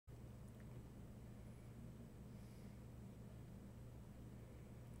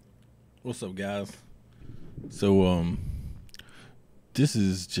What's up, guys? So, this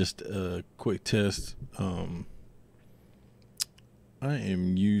is just a quick test. I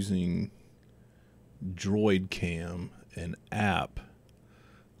am using DroidCam, an app,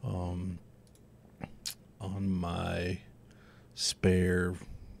 um, on my spare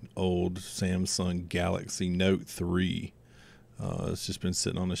old Samsung Galaxy Note 3. It's just been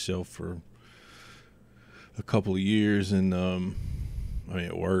sitting on the shelf for a couple of years, and I mean,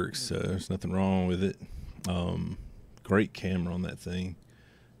 it works. There's nothing wrong with it. Great camera on that thing.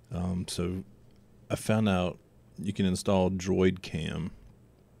 So I found out you can install DroidCam,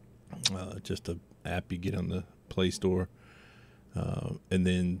 just an app you get on the Play Store, and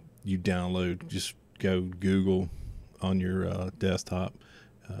then you download. Just go Google on your desktop,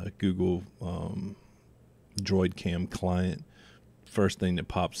 Google DroidCam client. First thing that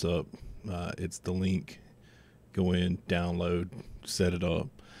pops up, it's the link. Go in, download, set it up.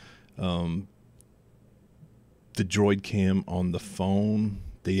 The DroidCam on the phone,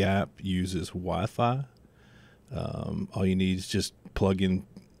 the app uses Wi-Fi. All you need is just plug in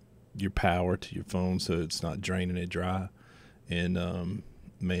your power to your phone so it's not draining it dry. And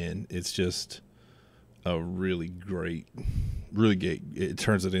man, it's just a really great. It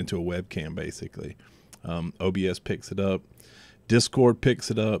turns it into a webcam basically. OBS picks it up. Discord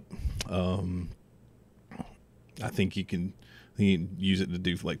picks it up. I think you can use it to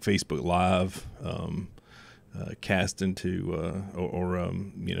do like Facebook Live, cast into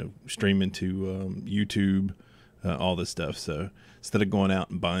stream into YouTube, all this stuff. So instead of going out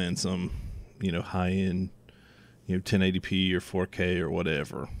and buying some high end 1080p or 4K or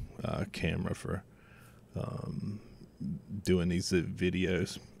whatever camera for doing these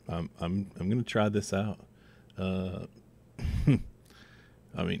videos, I'm gonna try this out. I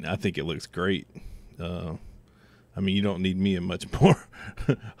mean, I think it looks great. I mean, you don't need me a much more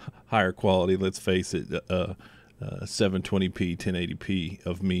higher quality. Let's face it, 720p, 1080p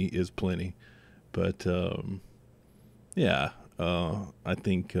of me is plenty. But yeah, I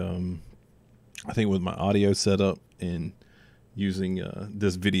think with my audio setup and using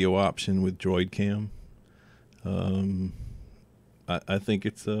this video option with DroidCam, I think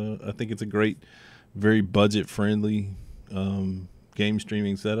it's a great, very budget friendly game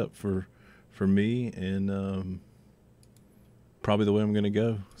streaming setup for me, and probably the way I'm going to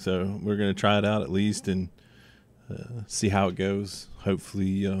go. So we're going to try it out at least and see how it goes.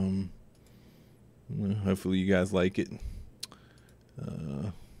 Hopefully you guys like it.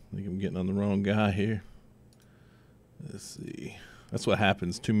 I think I'm getting on the wrong guy here. Let's see. That's what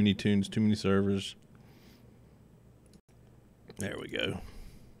happens. Too many tunes, too many servers. There we go.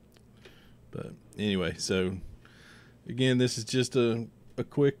 But anyway, so again, this is just a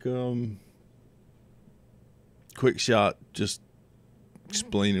quick shot, just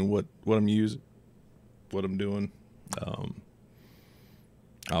explaining what I'm using, what I'm doing.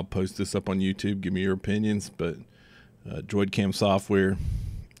 I'll post this up on YouTube. Give me your opinions. But DroidCam software,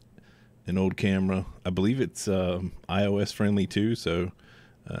 an old camera. I believe it's iOS friendly too. So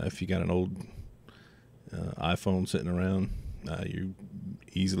if you got an old iPhone sitting around, you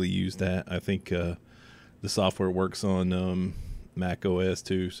easily use that. I think the software works on Mac OS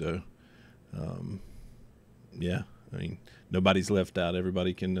too. So yeah, I mean, nobody's left out.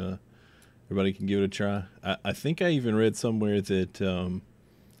 Everybody can give it a try. I think I even read somewhere that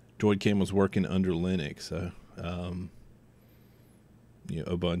DroidCam was working under Linux, so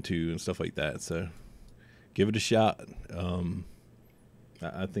Ubuntu and stuff like that. So give it a shot.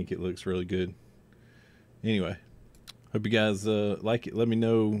 I think it looks really good. Anyway, hope you guys like it. Let me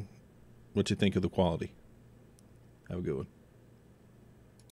know what you think of the quality. Have a good one.